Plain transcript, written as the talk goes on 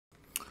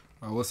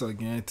What's up,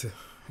 gang?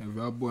 If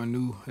y'all boy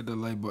new, hit the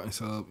like button,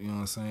 sub. You know what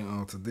I'm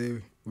saying?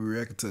 Today we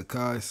reacting to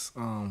Kai's.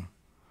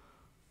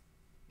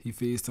 He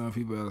FaceTime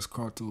people at his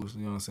Kratos.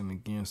 You know what I'm saying?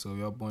 Again, so if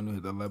y'all boy new,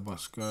 hit the like button,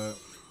 subscribe.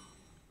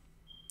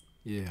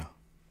 Yeah,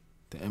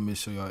 the image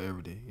show y'all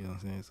every day. You know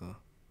what I'm saying? So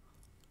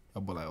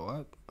y'all boy like,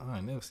 what? I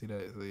ain't never see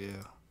that. So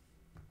yeah,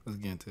 let's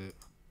get into it.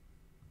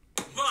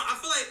 Bro, I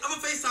feel like I'm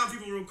gonna FaceTime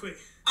people real quick.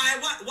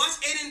 Alright, watch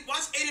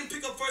Aiden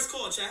pick up first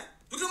call, chat.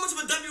 Look how much of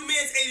a W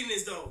man's Aiden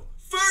is though.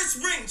 First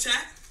ring,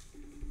 chat.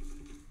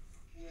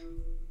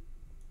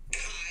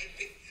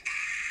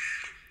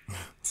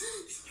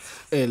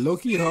 Hey,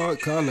 low-key hard.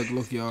 Kai look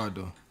low-key hard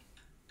though.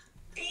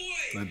 Boy,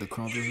 like the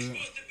Kratos head.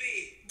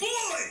 Boy!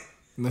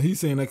 No, he's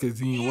saying that because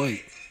he ain't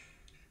white.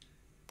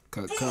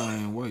 Cause Boy. Kai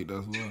ain't white,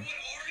 that's why. What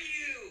are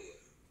you?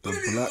 The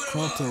black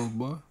Kratos,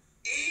 boy.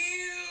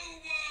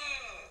 Ew!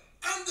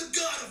 I'm the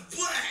god of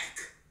black!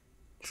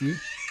 See?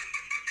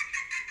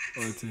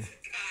 Right there.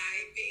 Kai,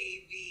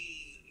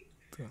 baby.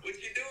 What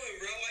you doing,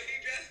 bro? Why you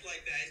dressed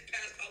like that? It's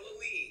past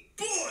Halloween.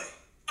 Boy!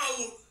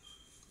 Hold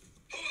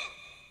up.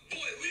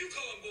 Boy, who you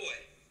calling boy?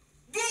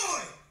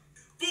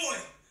 Boy!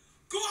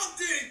 Go out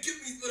there and give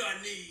me what I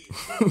need.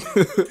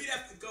 Repeat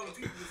after go.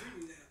 People repeat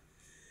me now.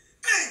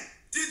 Hey!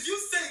 Did you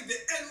say the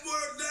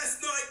N-word last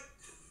night?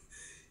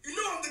 You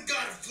know I'm the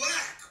god of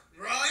black,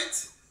 right?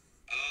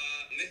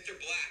 Mr.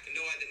 Black.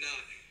 No, I did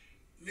not.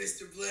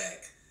 Mr.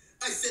 Black.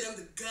 I said I'm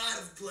the god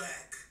of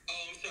black.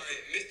 Oh, I'm sorry.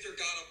 Mr.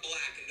 God of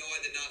Black. No, I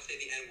did not say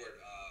the N-word,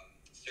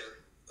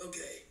 sir.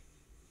 Okay.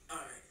 All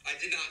right. I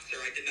did not, sir.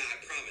 I did not. I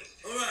promise.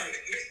 All right.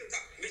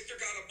 Mr.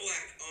 God of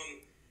Black,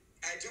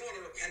 I do want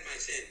to repent my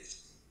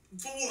sins.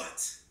 For what?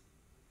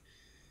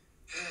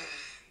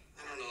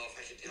 I don't know if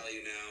I should tell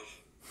you now.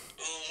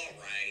 Oh,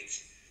 all right.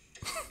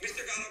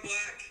 Mr. God of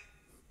Black,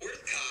 where's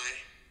Kai?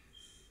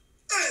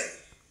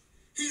 Hey!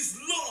 He's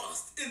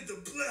lost in the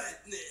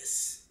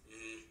blackness.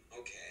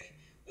 Okay.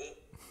 Well,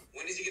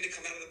 when is he going to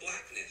come out of the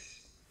blackness?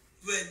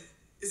 When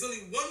there's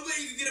only one way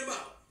you can get him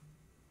out.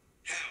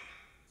 How?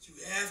 You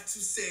have to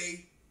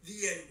say the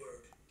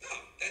N-word.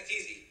 Oh, that's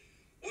easy.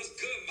 What's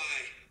good, my...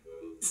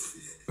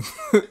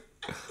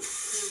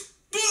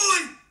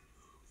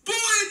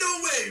 Boy, no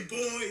way,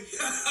 boy.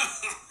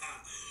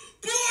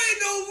 Boy,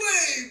 no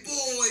way,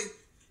 boy.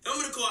 I'm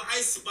going to call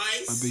Ice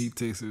Spice. I bet he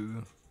texted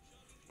it.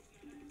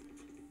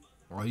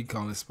 Oh, he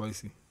calling it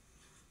spicy.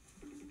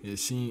 Yeah,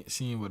 she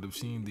ain't what the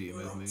Sheen did,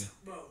 that nigga.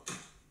 Bro!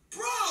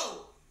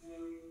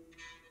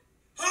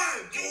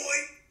 Hi, boy!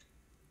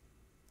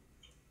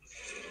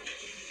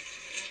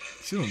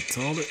 She on the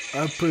toilet?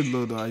 I pretty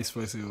low the Ice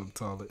Spicy on the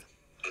toilet.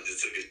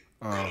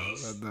 Oh,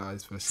 that's the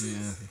Ice Spicy. She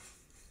answered.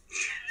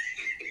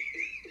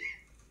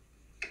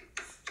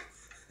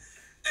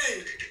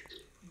 Hey,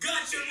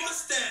 got your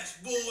mustache,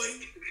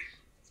 boy.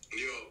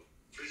 Yo,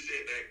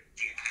 appreciate that.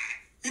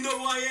 You know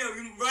who I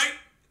am, right?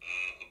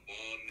 A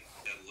ball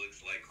that looks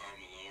like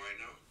Carmelo right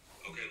now.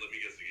 Okay, let me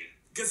guess again.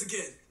 Guess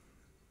again.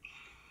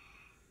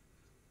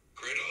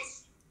 Kratos?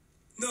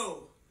 No.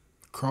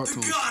 Kratos.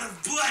 The god of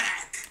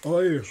black. Oh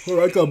yeah, hold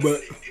on, I come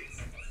back.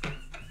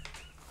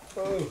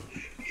 Oh.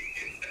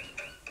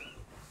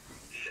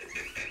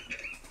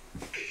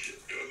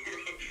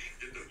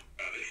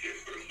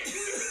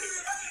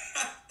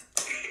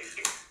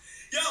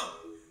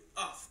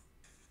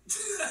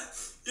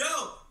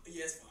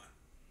 Yeah, it's fine.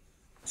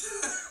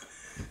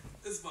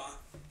 It's fine.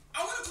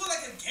 I want to call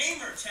like a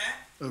gamer, chat.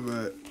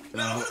 Alright.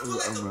 No, I want to call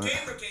like a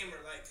gamer.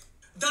 Like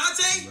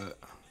Dante.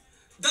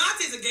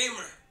 Dante's a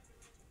gamer,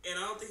 and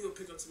I don't think he'll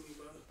pick up to me,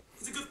 bro.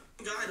 He's a good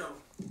guy though.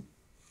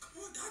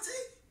 Come on, Dante.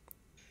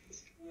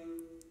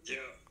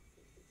 Yeah.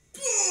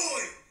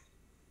 Boy.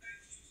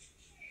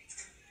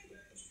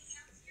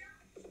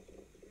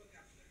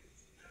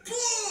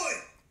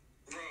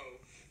 Bro,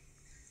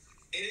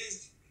 it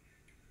is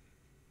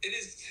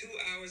 2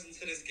 hours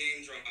until this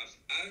game drops.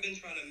 I've been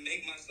trying to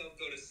make myself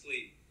go to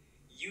sleep.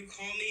 You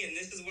call me and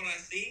this is what I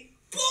see?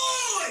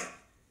 Boy!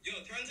 Yo,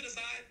 turn to the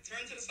side.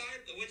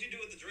 What'd you do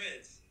with the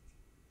dreads?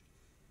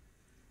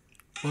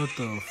 What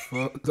the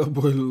fuck? That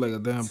boy look like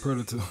a damn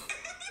predator. Yo,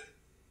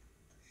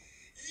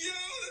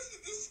 this is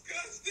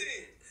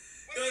disgusting.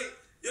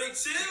 Yo,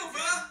 chill,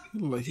 bro. He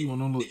look like he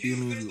went on those Did you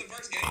finish aliens. the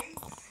first game?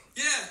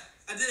 Yeah,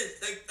 I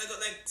did.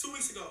 Like 2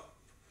 weeks ago.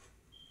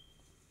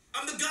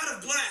 I'm the god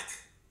of black.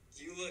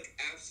 You look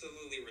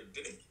absolutely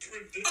ridiculous.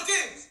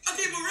 Okay,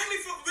 but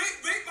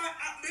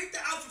rate the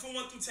outfit from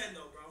 1 through 10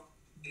 though, bro.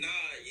 Nah,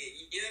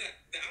 yeah,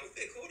 the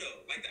outfit cool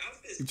though. Like the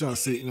outfit. They trying to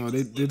say, no,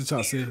 they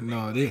trying to say,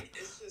 no, they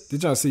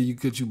trying to say you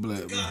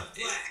black, bro. God,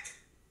 black.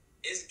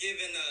 It's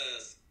giving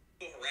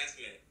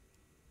harassment.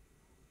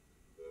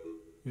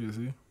 Yeah,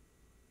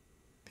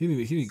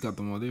 see, he got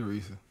them all. They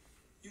racist.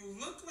 You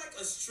look like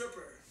a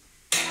stripper.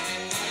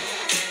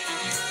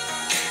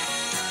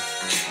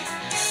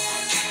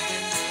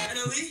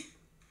 Annalie?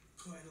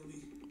 Come on,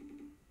 Annalie.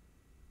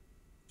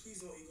 Please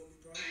don't ego me,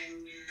 bro.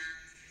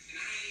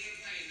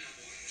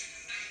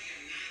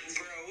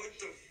 Bro, what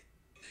the...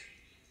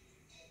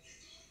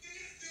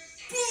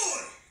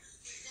 Boy!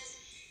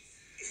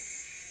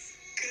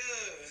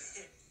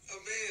 Good. A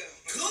man.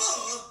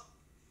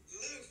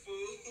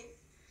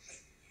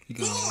 He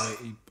got right.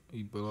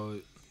 He below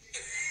it.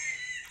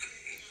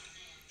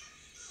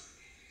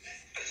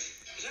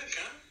 Is that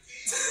Kai?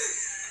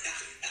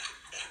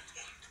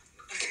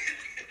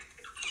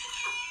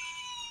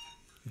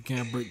 You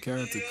can't break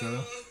character, cuz.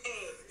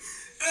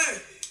 Hey,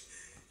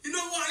 you know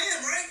who I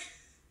am, right?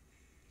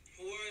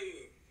 Who are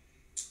you?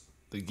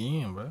 The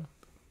game, bro.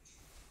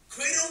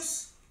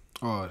 Kratos?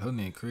 Oh, her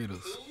name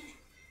Kratos. Who?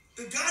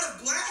 The God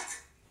of Black?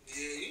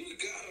 Yeah, you the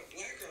God of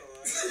Black,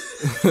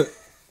 alright.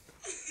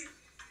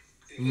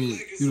 You mean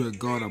you the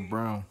God of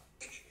Brown?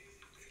 You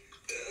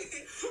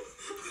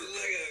look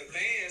like a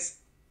advance.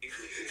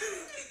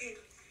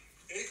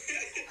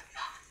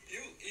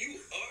 you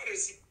are the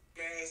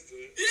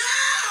master. Yo!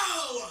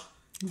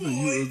 You said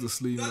you was the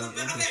sleeve now.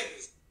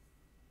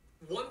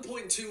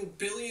 1.2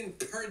 billion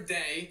per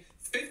day,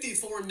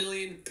 54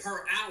 million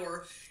per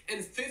hour,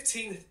 and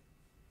 15.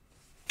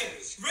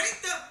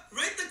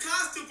 Rate the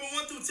costume from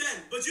 1 through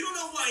 10, but you don't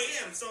know who I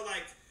am, so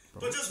like,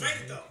 but just rate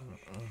it though.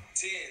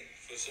 10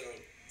 for sure.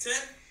 10.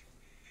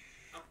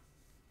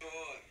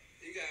 Oh,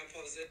 you gotta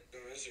post it on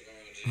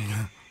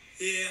Instagram.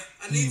 Yeah,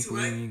 I need to,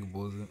 right? You can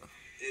post it.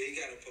 Yeah, you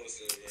gotta post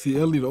it. Bro. See,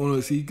 Ellie the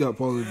owner. See, he got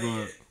posted, bro.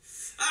 Alright,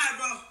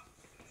 bro.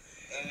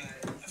 I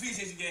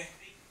appreciate you, gang.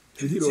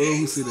 He the owner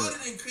who said that. James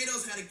Harden and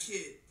Kratos had a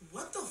kid.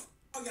 What the f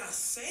are y'all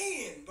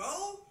saying,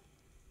 bro?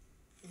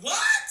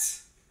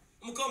 What?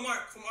 I'm gonna call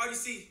Mark from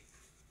RDC.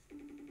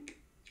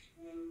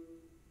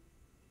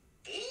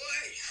 Boy.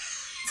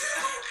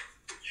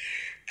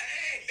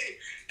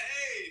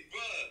 hey,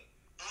 bro.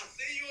 I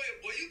see you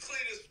in. Boy, you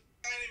clean as.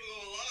 I ain't even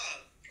gonna lie.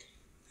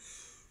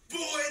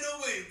 Boy, no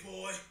way,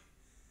 boy.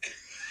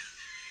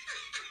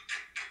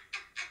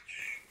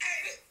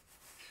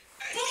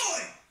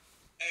 Boy.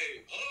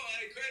 Hey, hold on,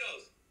 hey,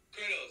 Kratos.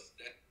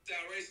 That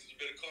sound racist. You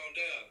better calm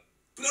down.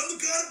 But I'm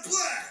the God of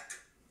Black.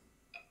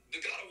 The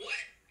God of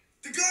what?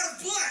 The God of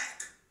Black.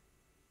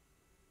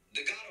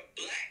 The God of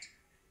Black?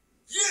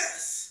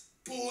 Yes,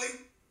 boy.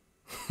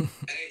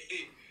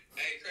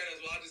 hey,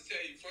 Kratos, well, I'll just tell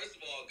you, first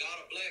of all, God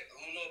of Black, I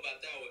don't know about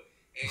that one.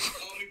 And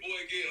call me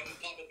boy again, I'm gonna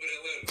pop up in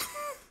Atlanta.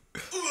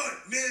 All right,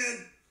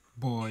 man.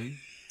 Boy.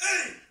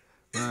 Hey,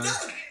 hey,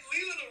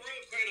 Leland the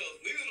real Kratos.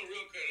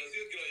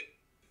 He'll get on.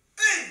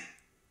 Hey,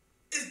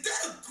 is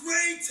that a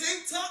gray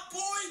tank top,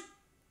 boy?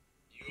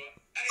 You are.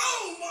 Hey,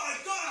 oh my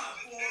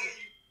God, boy.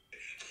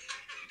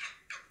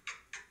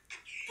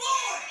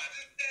 Boy! I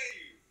just tell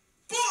you.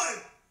 Boy!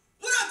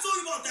 What I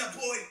told you about that,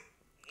 boy?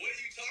 What are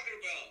you talking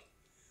about?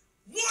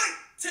 White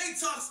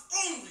tank tops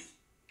only.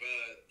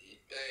 But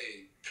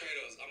hey,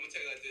 Kratos, I'm gonna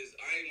tell you like this.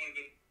 I ain't one of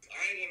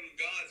them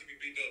gods you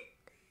be beating up.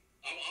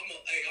 I'm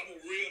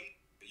a real.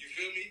 You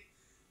feel me?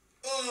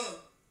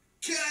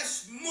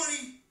 Cash,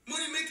 money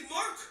making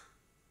Mark.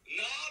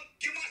 Nah,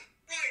 get my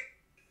right.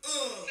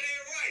 Say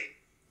it right.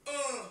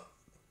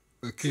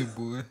 Okay,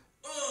 boy.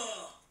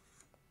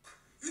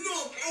 You know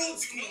I'm old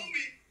school.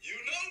 You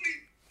know me.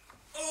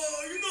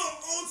 You know I'm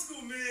old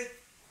school, man.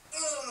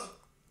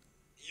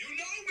 You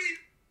know me.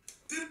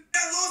 Did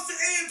that lost to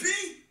A&P?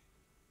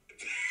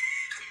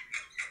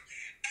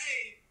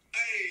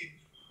 hey.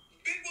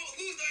 Big Bo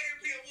lose to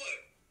A&P in what?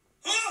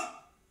 Huh?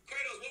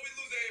 Kratos, what we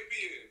lose to A&P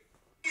in?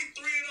 We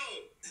 3-0.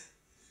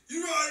 You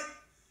right.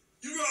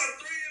 3-0.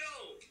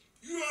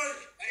 You right.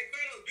 Hey,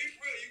 Kratos, be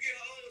for real. You get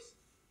hoes?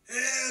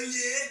 Hell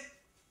yeah.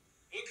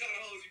 What kind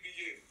of hoes you be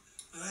getting?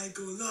 I ain't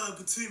gonna lie,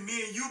 between me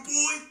and you,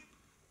 boy,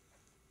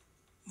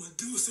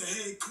 Medusa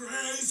ain't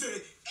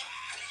crazy.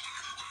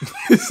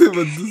 He said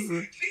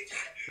Medusa.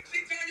 She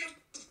turned your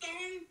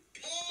stone?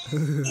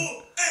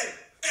 Oh, hey,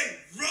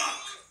 rock.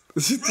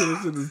 She turned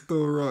shit to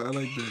Stone Rock. I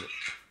like that.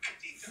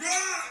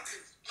 Rock.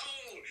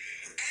 Oh,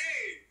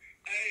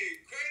 hey,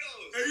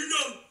 Kratos. Hey, you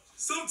know,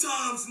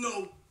 sometimes,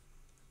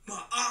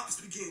 my ops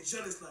be getting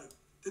jealous, like,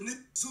 the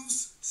nigga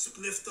Zeus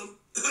spliffed them.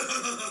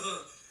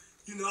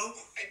 You know?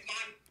 Hey,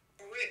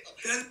 for real.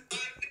 Then,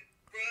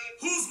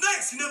 who's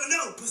next? You never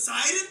know.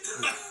 Poseidon?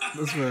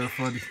 That's very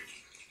funny.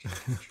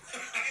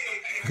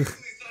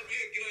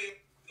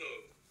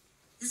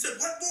 You said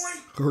what, boy?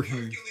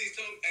 Hercules. Hercules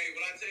told me, hey,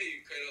 what I tell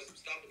you, Kratos,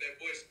 stop with that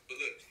bush. But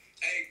look,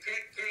 hey,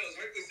 Kratos,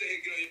 Hercules said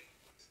he'd get on your...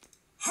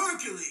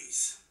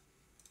 Hercules?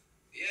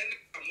 Yeah,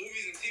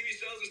 movies and TV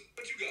shows,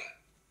 what you got?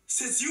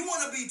 Since you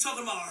want to be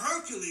talking about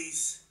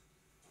Hercules,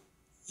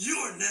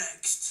 you're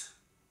next.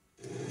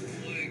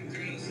 Boy,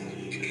 Kratos.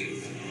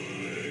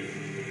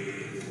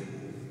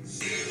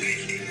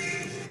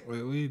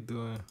 Wait, what are you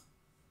doing?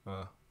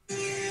 I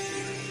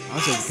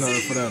just got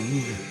it for that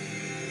movie.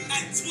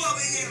 At 12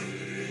 a.m.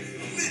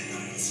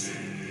 midnight.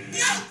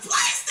 Yo,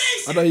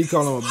 PlayStation! I thought he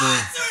called him a boy.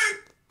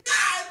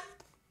 God!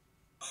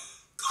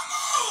 Come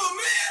on,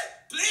 man!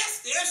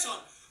 PlayStation!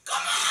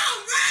 Come on,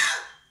 man!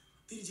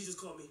 DDG just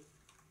called me.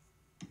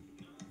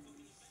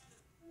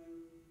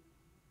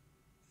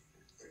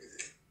 Look at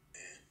this,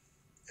 man.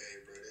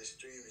 Hey, bro, that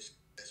stream is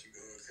that you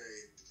going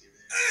crazy,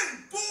 man.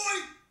 Hey, boy!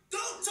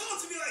 Don't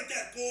talk to me like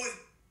that, boy!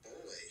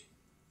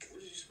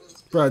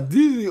 Bro,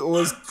 DJ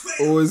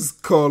always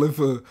calling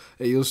for,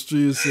 hey, your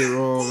stream shit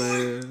wrong,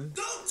 man.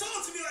 Don't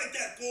talk to me like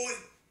that, boy.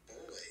 Boy,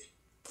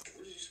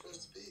 what are you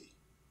supposed to be?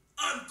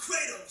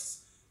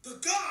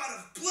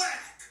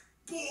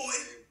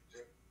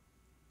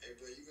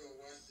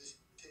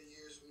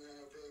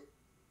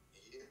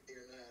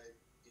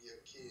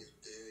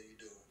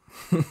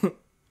 I'm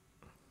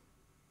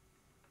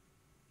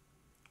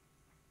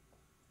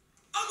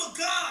a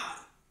god,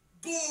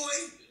 boy.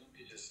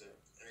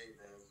 Hey,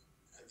 bro.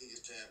 I think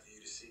it's time for you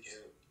to seek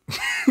help.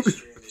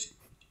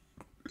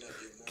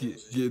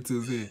 Get to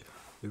his head.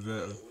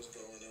 Exactly. What's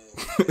going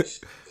on?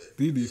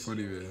 DD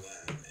funny, man.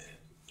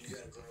 You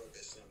gotta grow up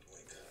at some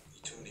point, God.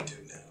 You're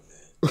 22 now,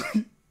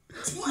 man.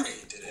 20,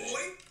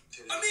 boy.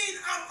 I mean,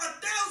 I'm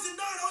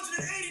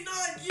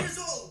 1,989 years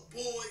old, boy.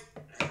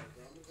 Alright,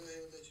 bro. I'm gonna go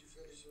ahead and let you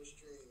finish your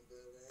stream,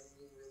 but man, I ain't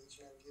gonna really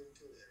try to get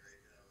into that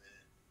right now,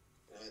 man.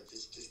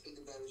 Just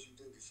think about what you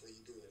do before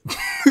you do it.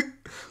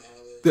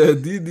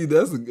 That DD,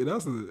 that's a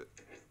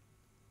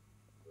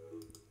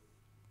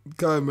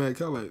Kai, man.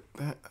 Kai like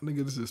that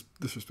nigga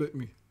disrespect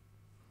me.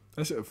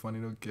 That shit funny,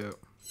 no cap.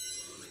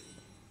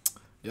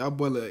 Y'all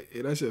boy like,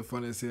 hey, that shit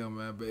funny as hell,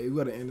 man. But hey, we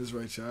gotta end this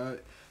right, y'all.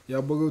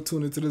 Y'all boy go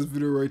tune into this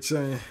video right,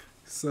 y'all.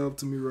 Sub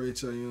to me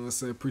right, y'all. You know what I'm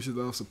saying? Appreciate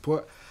the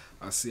support.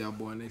 I'll see y'all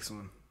boy next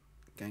one.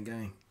 Gang,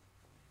 gang.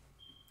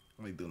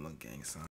 I ain't doing no gang, son.